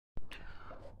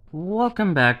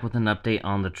Welcome back with an update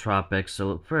on the tropics.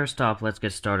 So first off, let's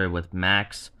get started with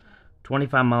Max.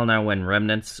 25-mile-an-hour wind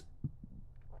remnants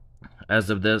as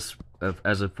of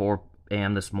 4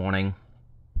 a.m. this morning.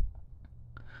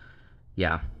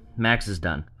 Yeah, Max is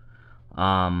done.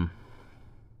 But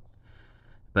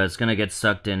it's gonna get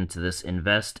sucked into this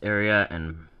invest area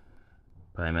and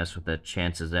probably mess with the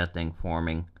chances of that thing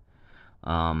forming.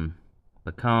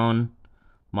 Bacone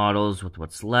models with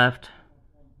what's left.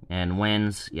 And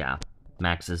wins, yeah,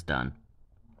 Max is done.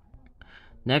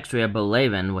 Next, we have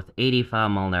Bolaven with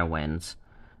 85-mile-an-hour winds.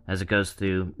 As it goes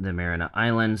through the Mariana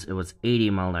Islands, it was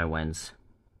 80-mile-an-hour winds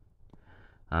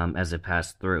as it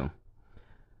passed through.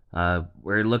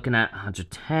 We're looking at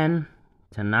 110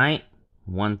 tonight,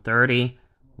 130,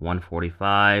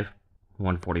 145,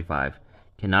 145.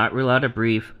 Cannot rule out a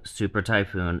brief super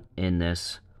typhoon in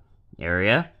this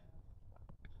area,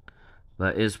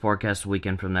 but is forecast to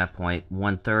weaken from that point.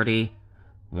 130,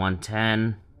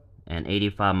 110, and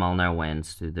 85-mile-an-hour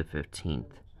winds through the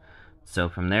 15th. So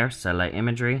from there, satellite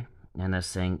imagery, and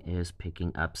this thing is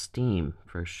picking up steam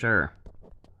for sure.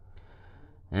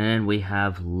 And then we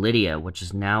have Lidia, which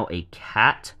is now a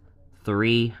Cat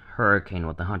 3 hurricane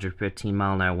with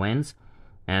 115-mile-an-hour winds,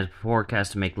 and it's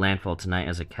forecast to make landfall tonight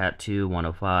as a Cat 2,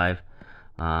 105.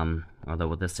 Although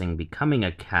with this thing becoming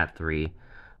a Cat 3,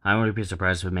 I wouldn't be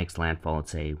surprised if it makes landfall at,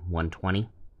 say, 120.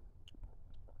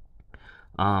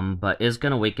 But is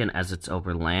going to weaken as it's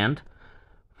over land.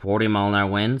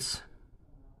 40-mile-an-hour winds,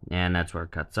 and that's where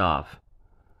it cuts off.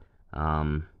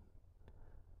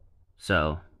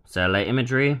 So, satellite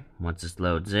imagery, once this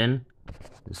loads in,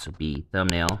 this will be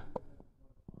thumbnail.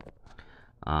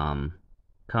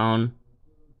 Cone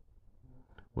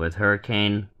with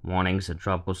hurricane warnings and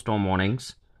tropical storm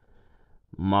warnings.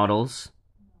 Models.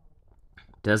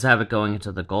 Does have it going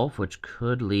into the Gulf, which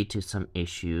could lead to some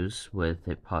issues with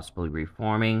it possibly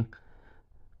reforming.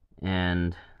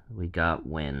 And we got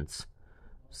winds.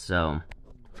 So,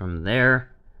 from there,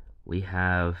 we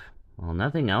have, well,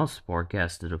 nothing else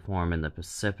forecasted to form in the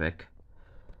Pacific.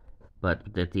 But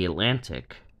at the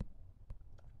Atlantic,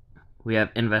 we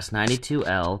have Invest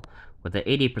 92L with an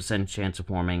 80% chance of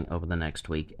forming over the next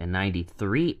week, and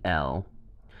 93L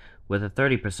with a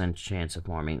 30% chance of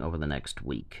forming over the next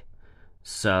week.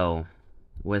 So,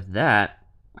 with that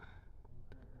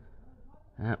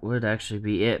would actually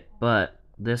be it, but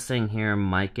this thing here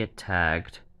might get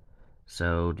tagged,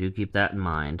 so do keep that in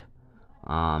mind.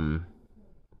 But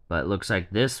it looks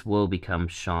like this will become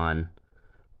Sean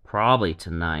probably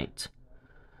tonight.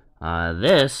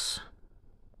 It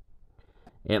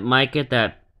might get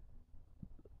that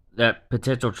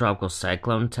potential tropical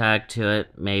cyclone tag to it,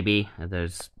 maybe, if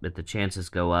the chances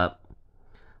go up.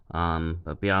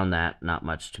 But beyond that, not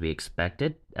much to be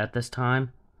expected at this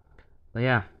time. But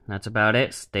yeah, that's about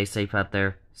it. Stay safe out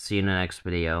there. See you in the next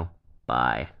video.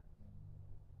 Bye.